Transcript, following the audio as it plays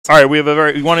All right, we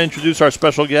have you want to introduce our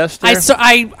special guest here?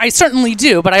 I certainly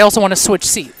do, but I also want to switch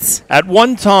seats. At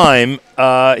one time,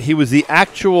 he was the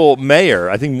actual mayor.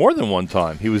 I think more than one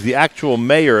time. He was the actual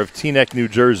mayor of Teaneck, New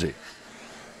Jersey.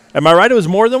 Am I right? It was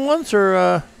more than once,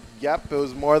 or? Yep, it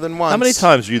was more than once. How many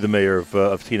times were you the mayor of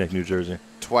Teaneck, New Jersey?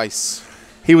 Twice.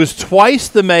 He was twice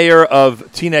the mayor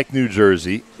of Teaneck, New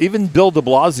Jersey. Even Bill de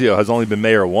Blasio has only been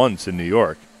mayor once in New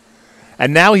York.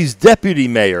 And now he's deputy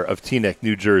mayor of Teaneck,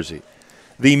 New Jersey.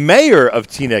 The mayor of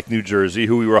Teaneck, New Jersey,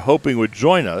 who we were hoping would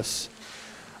join us.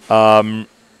 Good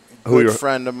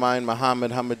friend of mine, Mohammed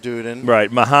Hamaduddin.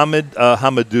 Right, Mohammed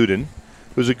Hamaduddin,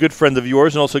 who's a good friend of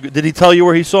yours. And also, did he tell you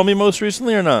where he saw me most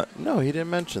recently or not? No, he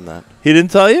didn't mention that. He didn't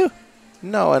tell you?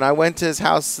 No, and I went to his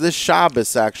house this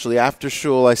Shabbos, actually. After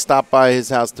shul, I stopped by his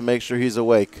house to make sure he's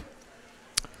awake.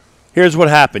 Here's what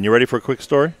happened. You ready for a quick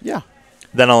story? Yeah.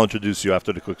 Then I'll introduce you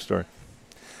after the quick story.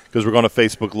 Because we're going to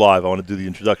Facebook Live. I want to do the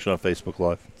introduction on Facebook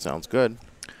Live. Sounds good.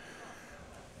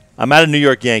 I'm at a New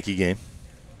York Yankee game,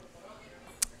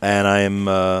 and I am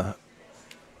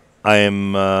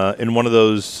in one of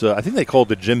those. I think they call it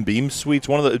the Jim Beam suites,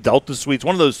 one of the Delta suites,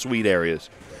 one of those suite areas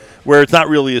where it's not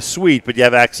really a suite, but you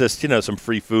have access to some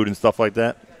free food and stuff like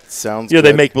that. Sounds.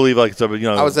 They make believe like it's I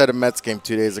was at a Mets game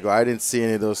 2 days ago. I didn't see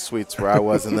any of those suites where I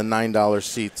was in the $9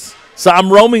 seats. So I'm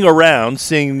roaming around,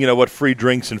 seeing what free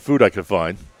drinks and food I could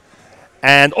find.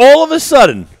 And all of a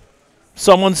sudden,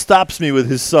 someone stops me with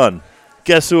his son.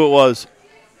 Guess who it was?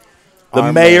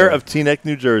 The mayor of Teaneck,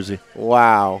 New Jersey.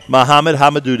 Wow. Mohammed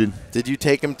Hamaduddin. Did you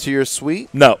take him to your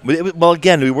suite? No. Well,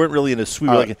 again, we weren't really in a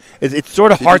suite. It's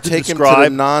sort of hard to describe. Did you take him to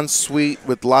the non-suite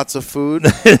with lots of food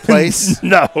place?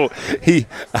 No.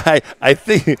 I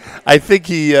think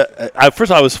he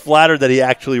first I was flattered that he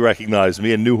actually recognized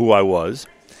me and knew who I was.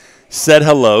 Said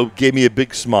hello, gave me a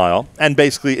big smile, and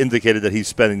basically indicated that he's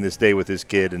spending this day with his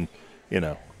kid, and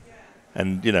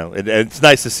it's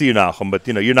nice to see you, Nachum, but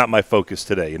you're not my focus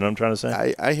today. You know what I'm trying to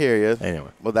say? I hear you. Anyway,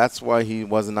 well, that's why he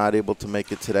was not able to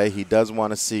make it today. He does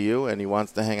want to see you, and he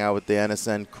wants to hang out with the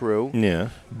NSN crew. Yeah,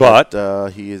 but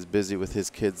he is busy with his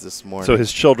kids this morning. So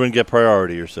his children get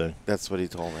priority. You're saying? That's what he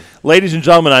told me. Ladies and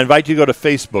gentlemen, I invite you to go to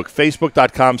Facebook,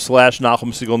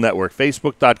 Facebook.com/Nachum Segal Network,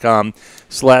 Facebook.com/Nachum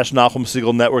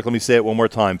Segal Network. Let me say it one more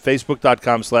time: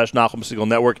 Facebook.com/Nachum Segal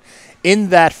Network. In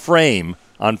that frame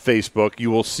on Facebook, you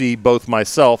will see both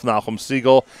myself, Nachum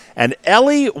Segal, and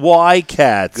Ellie Y.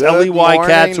 Katz. Ellie Y.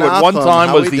 Katz, who at one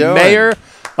time was the mayor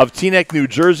of Teaneck, New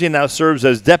Jersey, and now serves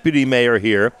as deputy mayor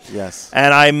here. Yes.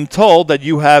 And I'm told that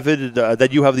you have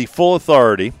the full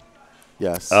authority.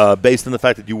 Yes. Based on the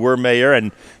fact that you were mayor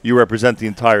and you represent the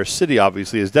entire city,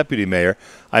 obviously, as deputy mayor.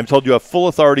 I'm told you have full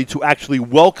authority to actually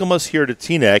welcome us here to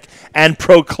Teaneck and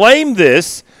proclaim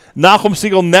this Nachum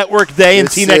Segal Network Day in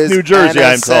Teaneck, New Jersey,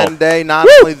 NSN I'm told. Day. Not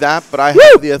only that, but I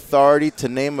have the authority to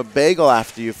name a bagel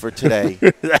after you for today.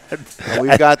 And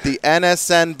we've got the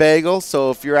NSN bagel, so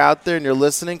if you're out there and you're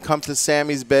listening, come to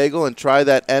Sammy's Bagel and try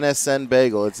that NSN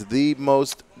bagel. It's the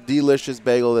most delicious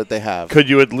bagel that they have. Could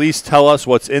you at least tell us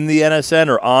what's in the NSN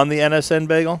or on the NSN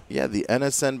bagel? Yeah, the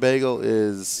NSN bagel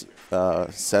is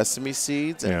sesame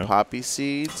seeds and poppy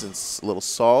seeds and a little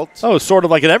salt. Oh, it's sort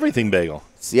of like an everything bagel.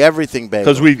 It's the everything bagel.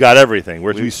 Because we've got everything.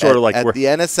 We sort of like at the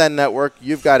NSN network,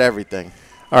 you've got everything.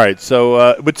 All right,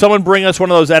 so would someone bring us one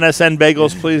of those NSN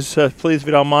bagels, please, if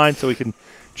you don't mind, so we can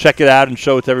check it out and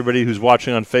show it to everybody who's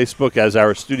watching on Facebook as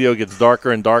our studio gets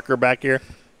darker and darker back here?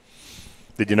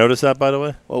 Did you notice that, by the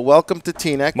way? Well, welcome to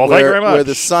Teaneck, well, thank you very much. Where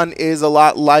the sun is a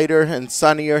lot lighter and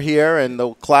sunnier here, and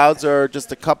the clouds are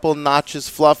just a couple notches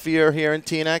fluffier here in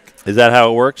Teaneck. Is that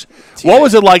how it works? What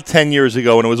was it like 10 years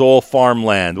ago when it was all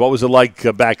farmland? What was it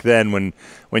like back then when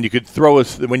you could throw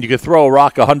a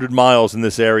rock 100 miles in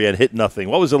this area and hit nothing?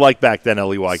 What was it like back then,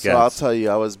 L.E.Y. So I'll tell you,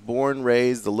 I was born,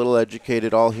 raised, a little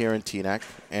educated all here in Teaneck,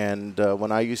 and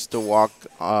when I used to walk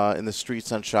in the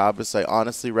streets on Shabbos, I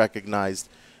honestly recognized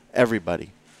everybody.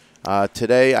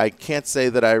 Today, I can't say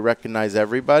that I recognize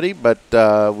everybody, but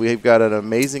we've got an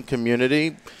amazing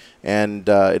community, and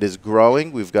it is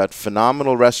growing. We've got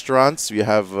phenomenal restaurants. You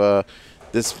have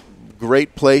this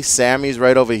great place, Sammy's,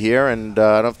 right over here, and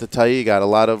I don't have to tell you, you got a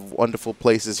lot of wonderful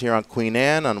places here on Queen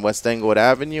Anne, on West Englewood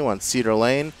Avenue, on Cedar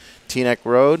Lane, Teaneck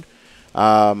Road.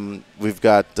 We've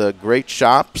got great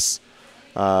shops.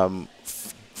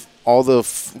 All the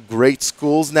great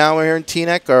schools now here in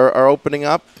Teaneck are opening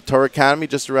up. Torah Academy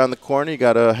just around the corner. You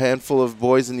got a handful of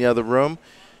boys in the other room.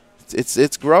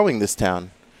 It's growing, this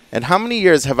town. And how many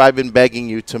years have I been begging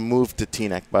you to move to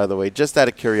Teaneck, by the way, just out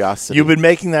of curiosity? You've been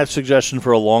making that suggestion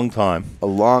for a long time. A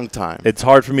long time. It's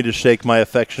hard for me to shake my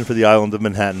affection for the island of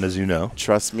Manhattan, as you know.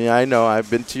 Trust me, I know. I've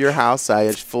been to your house. I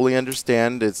fully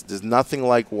understand. There's nothing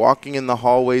like walking in the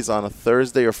hallways on a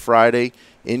Thursday or Friday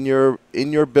in your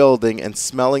building and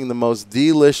smelling the most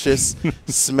delicious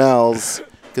smells,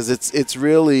 because it's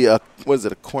really a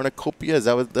cornucopia? Is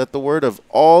that the word? Of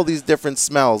all these different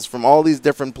smells from all these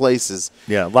different places.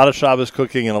 Yeah, a lot of Shabbos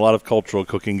cooking and a lot of cultural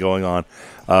cooking going on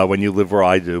when you live where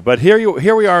I do. But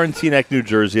here we are in Teaneck, New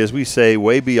Jersey, as we say,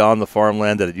 way beyond the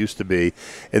farmland that it used to be,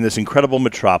 in this incredible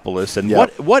metropolis. And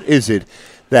Yep. why is it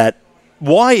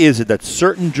that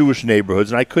certain Jewish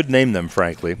neighborhoods, and I could name them,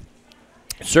 frankly,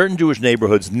 certain Jewish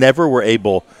neighborhoods never were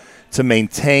able to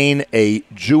maintain a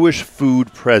Jewish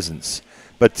food presence?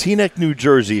 But Teaneck, New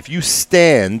Jersey, if you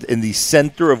stand in the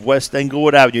center of West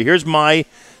Englewood Avenue, this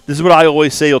is what I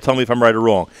always say, you'll tell me if I'm right or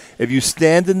wrong. If you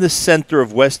stand in the center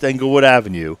of West Englewood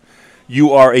Avenue,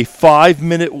 you are a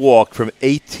 5-minute walk from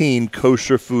 18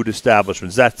 kosher food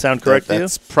establishments. Does that sound correct to you?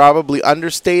 That's probably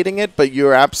understating it, but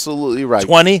you're absolutely right.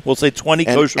 20? We'll say 20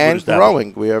 kosher food establishments. And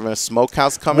growing. We have a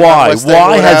smokehouse coming Why? on West Why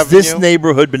Englewood has Avenue. this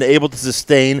neighborhood been able to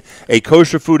sustain a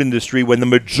kosher food industry when the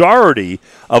majority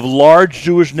of large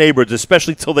Jewish neighborhoods,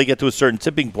 especially till they get to a certain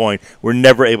tipping point, were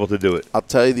never able to do it? I'll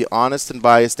tell you the honest and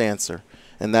biased answer,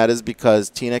 and that is because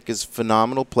Teaneck is a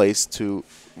phenomenal place to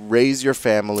raise your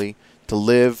family, to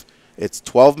live. It's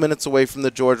 12 minutes away from the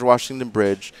George Washington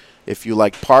Bridge. If you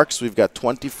like parks, we've got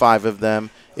 25 of them.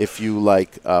 If you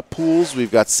like pools, we've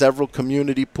got several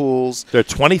community pools. There are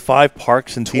 25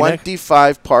 parks in Teaneck?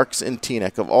 25 parks in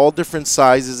Teaneck of all different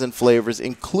sizes and flavors,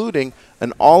 including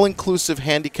an all-inclusive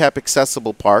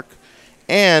handicap-accessible park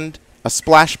and a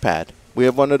splash pad. We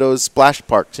have one of those splash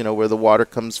parks, where the water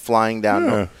comes flying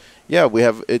down. Yeah, we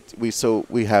have it.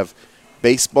 We have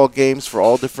baseball games for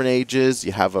all different ages.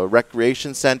 You have a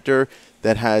recreation center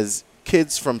that has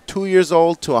kids from 2 years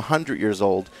old to 100 years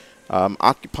old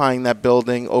occupying that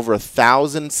building. Over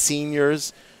 1,000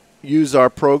 seniors use our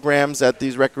programs at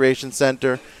these recreation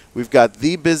center. We've got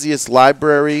the busiest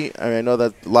library. I know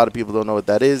that a lot of people don't know what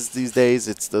that is these days.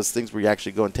 It's those things where you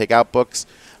actually go and take out books.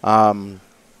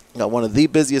 Got one of the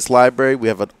busiest library. We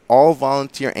have an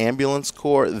all-volunteer ambulance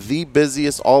corps, the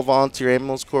busiest all-volunteer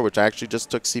ambulance corps, which I actually just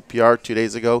took CPR 2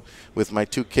 days ago with my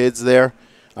 2 kids there.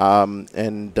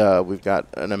 And we've got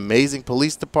an amazing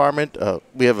police department.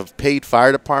 We have a paid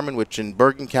fire department, which in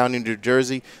Bergen County, New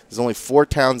Jersey, there's only 4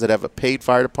 towns that have a paid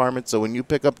fire department. So when you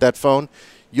pick up that phone,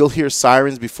 you'll hear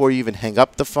sirens before you even hang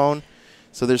up the phone.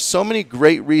 So there's so many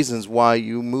great reasons why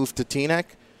you move to Teaneck,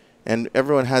 and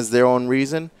everyone has their own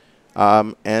reason.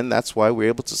 And that's why we're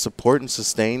able to support and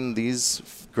sustain these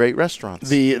great restaurants.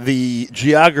 The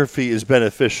geography is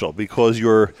beneficial because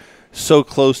you're so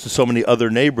close to so many other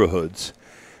neighborhoods,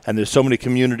 and there's so many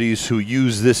communities who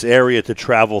use this area to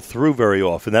travel through very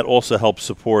often. That also helps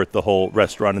support the whole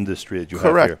restaurant industry that you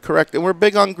have here. Correct. And we're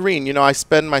big on green. I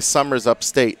spend my summers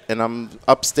upstate, and I'm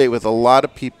upstate with a lot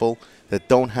of people that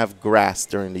don't have grass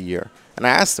during the year. And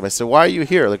I asked them, I said, why are you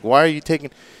here? Like, why are you taking...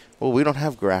 Well, we don't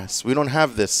have grass. We don't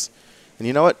have this. And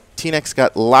you know what? Teaneck's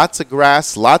got lots of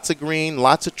grass, lots of green,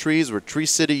 lots of trees. We're Tree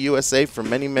City, USA for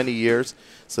many, many years.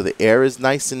 So the air is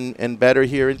nice and better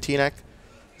here in Teaneck.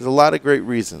 There's a lot of great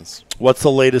reasons. What's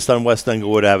the latest on West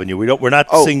Englewood Avenue? We're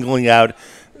not singling out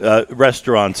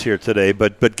restaurants here today,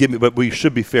 but we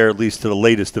should be fair at least to the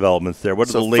latest developments there. What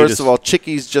are the latest? First of all,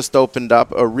 Chickies just opened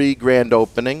up a re-grand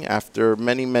opening after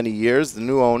many, many years. The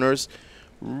new owners,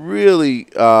 really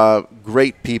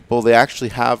great people. They actually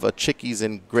have a Chickies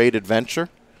in Great Adventure,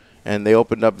 and they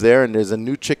opened up there. And there's a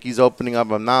new Chickies opening up.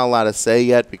 I'm not allowed to say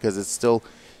yet because it's still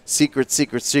secret.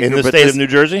 In the state of New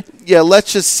Jersey? Yeah,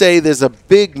 let's just say there's a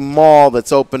big mall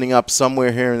that's opening up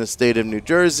somewhere here in the state of New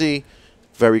Jersey,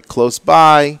 very close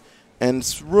by. And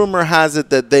rumor has it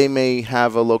that they may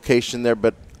have a location there,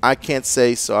 but I can't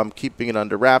say, so I'm keeping it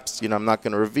under wraps. I'm not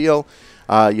going to reveal.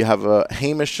 You have a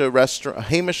Hamisha restaurant, a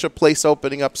Hamisha place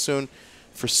opening up soon.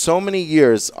 For so many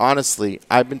years, honestly,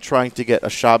 I've been trying to get a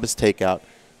Shabbos takeout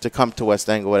to come to West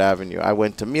Englewood Avenue. I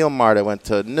went to Meal Mart, I went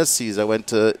to Nissi's, I went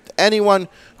to anyone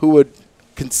who would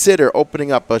consider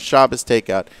opening up a Shabbos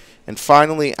takeout. And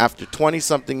finally, after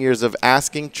 20-something years of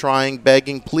asking, trying,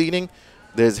 begging, pleading,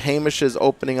 there's Hamish's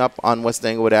opening up on West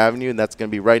Englewood Avenue, and that's going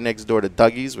to be right next door to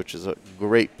Dougie's, which is a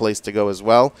great place to go as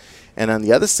well. And on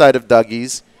the other side of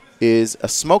Dougie's is a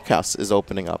smokehouse is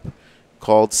opening up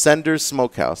called Sender's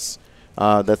Smokehouse.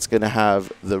 That's going to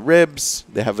have the ribs.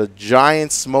 They have a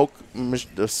giant smoker.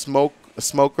 It's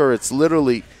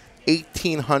literally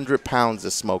 1,800 pounds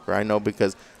of smoker. I know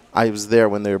because I was there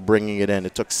when they were bringing it in.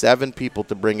 It took 7 people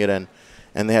to bring it in,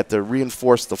 and they had to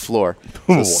reinforce the floor.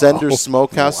 So Sender's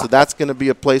Smokehouse. So that's going to be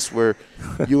a place where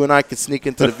you and I could sneak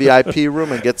into the VIP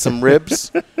room and get some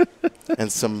ribs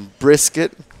and some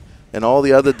brisket and all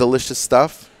the other delicious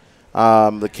stuff.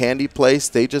 The candy place,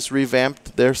 they just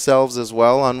revamped themselves as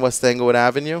well on West Englewood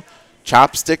Avenue.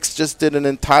 Chopsticks just did an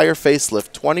entire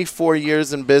facelift. 24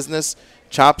 years in business.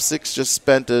 Chopsticks just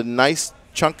spent a nice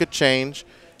chunk of change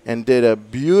and did a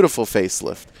beautiful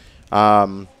facelift.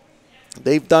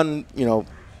 They've done,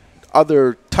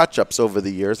 other touch-ups over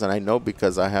the years, and I know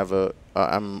because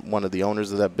I'm one of the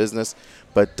owners of that business.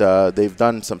 But they've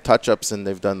done some touch-ups and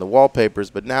they've done the wallpapers.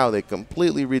 But now they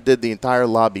completely redid the entire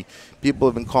lobby. People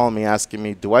have been calling me asking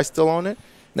me, do I still own it?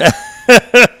 How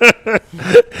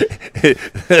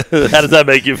does that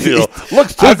make you feel?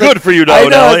 Looks too good for you to own. I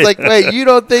know. Ellie. It's like, wait, you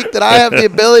don't think that I have the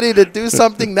ability to do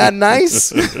something that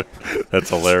nice? That's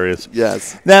hilarious.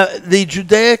 Yes. Now, the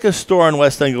Judaica store on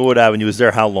West Englewood Avenue is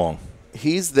there how long?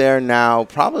 He's there now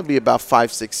probably about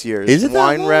 5-6 years. Is it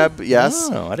that long? Weinreb, yes.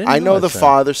 Oh, I know the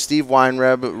father, Steve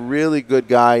Weinreb, really good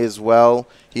guy as well.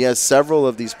 He has several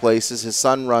of these places. His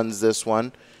son runs this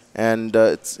one. And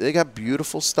they got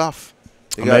beautiful stuff.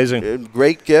 Amazing. Got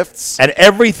great gifts. And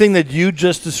everything that you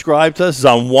just described to us is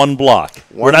on one block.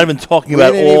 We're not even talking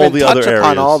about all the other areas. We didn't touch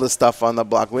upon all the stuff on the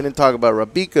block. We didn't talk about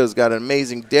Rabika's got an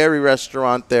amazing dairy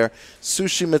restaurant there.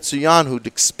 Sushi Mitsuyan, who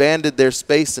expanded their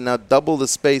space and now double the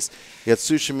space. You got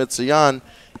Sushi Mitsuyan.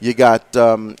 You got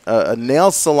a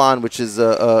nail salon, which is,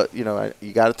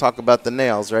 you got to talk about the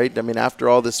nails, right? I mean, after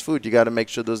all this food, you got to make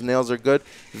sure those nails are good.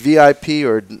 VIP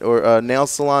or a nail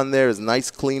salon there is a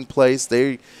nice, clean place.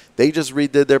 They just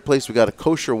redid their place. We got a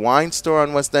kosher wine store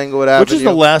on West Englewood Avenue. Which is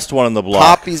the last one on the block?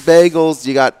 Poppy's Bagels.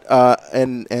 You got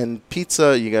and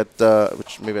pizza. You got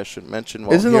which maybe I should mention.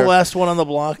 Isn't the last one on the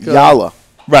block? Yalla.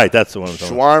 Right, that's the one.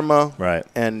 Shawarma. Right.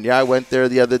 And I went there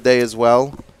the other day as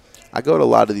well. I go to a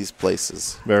lot of these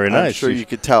places. Very nice. I'm sure you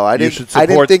could tell. I didn't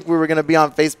think we were going to be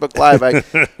on Facebook Live.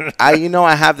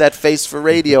 I have that face for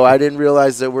radio. I didn't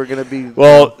realize that we're going to be.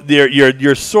 Well,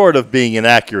 you're sort of being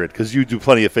inaccurate because you do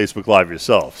plenty of Facebook Live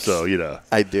yourself. So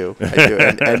I do.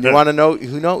 And you want to know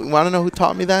who? Want to know who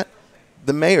taught me that?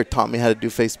 The mayor taught me how to do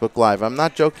Facebook Live. I'm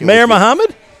not joking. Mayor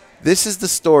Muhammad? This is the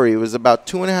story. It was about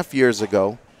 2.5 years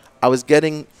ago. I was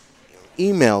getting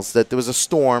emails that there was a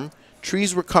storm.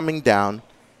 Trees were coming down.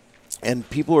 And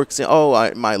people were saying,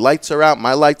 my lights are out,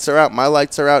 my lights are out, my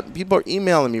lights are out. And people are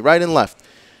emailing me right and left.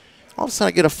 All of a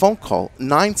sudden, I get a phone call,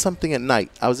 9-something at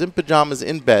night. I was in pajamas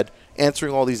in bed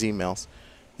answering all these emails.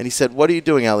 And he said, what are you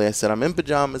doing, Ellie? I said, I'm in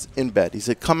pajamas in bed. He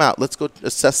said, come out. Let's go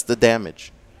assess the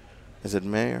damage. I said,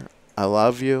 Mayor, I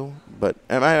love you. But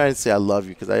and I didn't say I love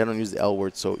you because I don't use the L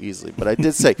word so easily. But I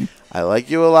did say, I like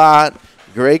you a lot.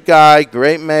 Great guy,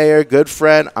 great mayor, good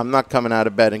friend. I'm not coming out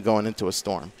of bed and going into a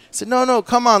storm. I said, no,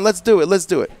 come on, let's do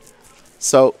it.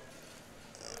 So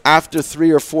after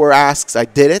 3 or 4 asks, I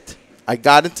did it. I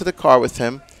got into the car with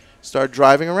him, started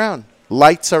driving around.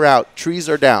 Lights are out, trees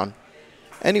are down.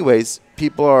 Anyways,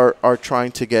 people are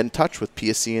trying to get in touch with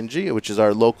PSE&G, which is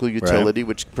our local utility,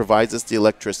 which provides us the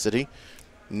electricity.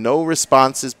 No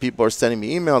responses. People are sending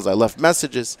me emails. I left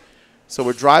messages. So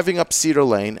we're driving up Cedar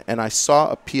Lane, and I saw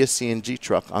a PSE&G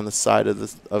truck on the side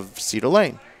of Cedar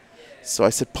Lane. So I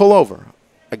said, pull over.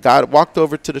 I walked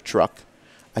over to the truck.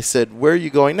 I said, where are you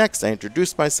going next? I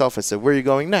introduced myself. I said, where are you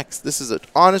going next? This is an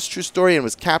honest, true story and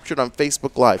was captured on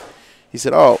Facebook Live. He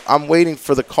said, I'm waiting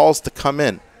for the calls to come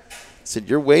in. I said,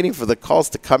 you're waiting for the calls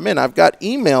to come in? I've got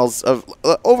emails of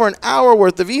over an hour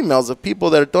worth of emails of people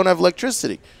that don't have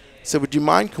electricity. I said, would you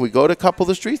mind? Can we go to a couple of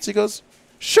the streets? He goes,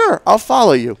 sure, I'll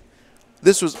follow you.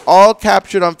 This was all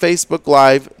captured on Facebook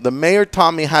Live. The mayor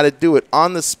taught me how to do it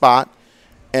on the spot.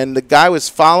 And the guy was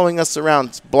following us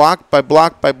around block by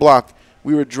block by block.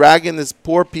 We were dragging this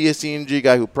poor PSE&G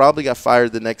guy who probably got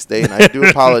fired the next day. And I do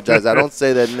apologize. I don't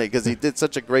say that because he did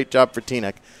such a great job for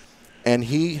Teaneck. And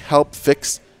he helped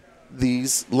fix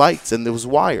these lights and those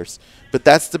wires. But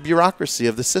that's the bureaucracy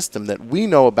of the system that we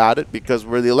know about it because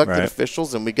we're the elected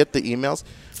officials and we get the emails.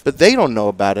 But they don't know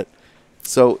about it.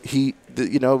 So we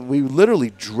literally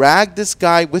dragged this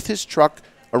guy with his truck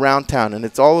around town, and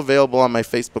it's all available on my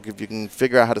Facebook if you can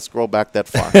figure out how to scroll back that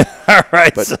far. All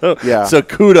right, so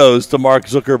kudos to Mark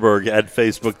Zuckerberg at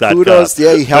Facebook.com. Kudos,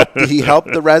 he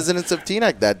helped the residents of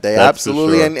Teaneck that day,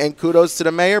 absolutely, sure. and kudos to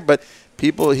the mayor. But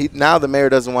now the mayor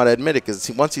doesn't want to admit it because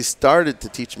once he started to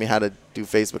teach me how to do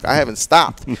Facebook, I haven't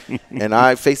stopped, and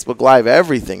I Facebook Live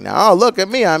everything now. Oh, look at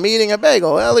me, I'm eating a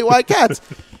bagel, Ellie White Cats.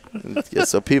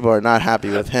 So people are not happy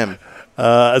with him.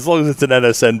 As long as it's an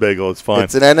NSN bagel, it's fine.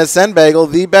 It's an NSN bagel,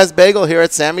 the best bagel here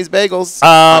at Sammy's Bagels.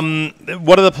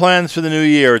 What are the plans for the new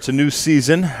year? It's a new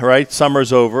season, right?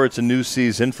 Summer's over. It's a new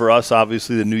season. For us,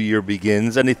 obviously, the new year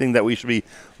begins. Anything that we should be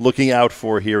looking out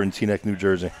for here in Teaneck, New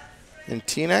Jersey? In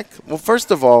Teaneck? Well,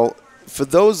 first of all, for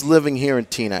those living here in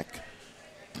Teaneck,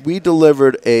 we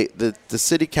delivered the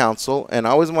city council, and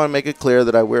I always want to make it clear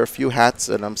that I wear a few hats,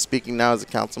 and I'm speaking now as a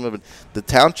councilman, but the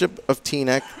Township of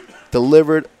Teaneck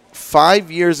delivered 5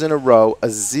 years in a row a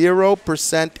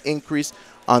 0% increase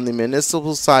on the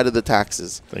municipal side of the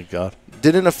taxes. Thank God.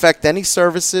 Didn't affect any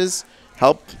services,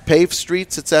 helped pave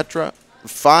streets, etc.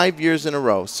 5 years in a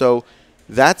row. So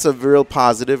that's a real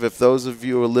positive. If those of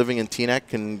you who are living in Teaneck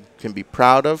can be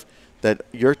proud of that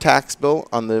your tax bill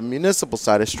on the municipal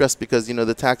side is stressed because,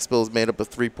 the tax bill is made up of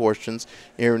 3 portions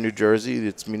here in New Jersey.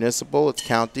 It's municipal, it's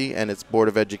county, and it's Board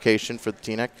of Education for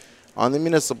Teaneck. On the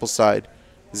municipal side,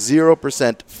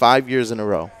 0% 5 years in a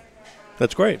row.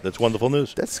 That's great. That's wonderful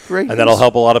news. That's great and that'll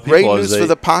help a lot of people. Great news for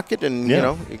the pocket, and,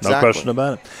 exactly. No question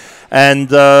about it. And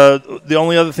the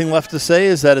only other thing left to say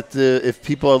is that if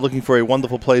people are looking for a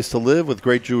wonderful place to live with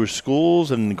great Jewish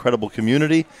schools and an incredible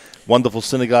community, wonderful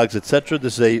synagogues, etc.,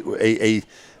 this is a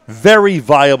very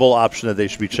viable option that they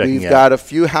should be checking out. We've got a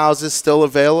few houses still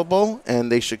available, and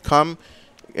they should come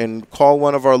and call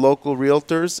one of our local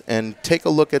realtors and take a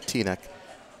look at Teaneck.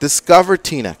 Discover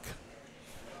Teaneck.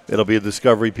 It'll be a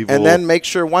discovery. People and then make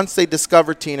sure once they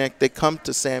discover Teaneck, they come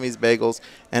to Sammy's Bagels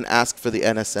and ask for the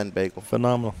NSN bagel.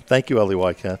 Phenomenal. Thank you, Eli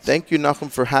Weikatz. Thank you,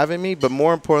 Nachum, for having me. But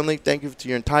more importantly, thank you to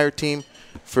your entire team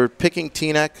for picking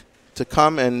Teaneck to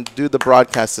come and do the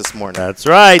broadcast this morning. That's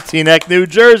right. Teaneck, New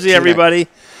Jersey, everybody.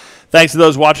 Thanks to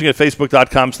those watching at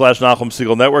Facebook.com/Nachum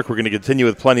Segal Network. We're going to continue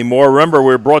with plenty more. Remember,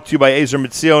 we're brought to you by Ezer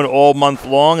Mitzion all month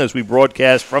long as we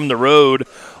broadcast from the road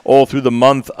all through the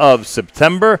month of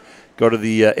September. Go to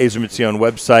the Ezer Mitzion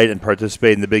website and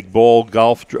participate in the big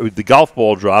the golf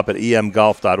ball drop at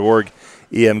emgolf.org,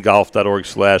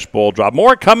 emgolf.org/ball drop.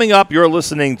 More coming up. You're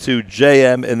listening to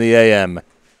JM in the AM.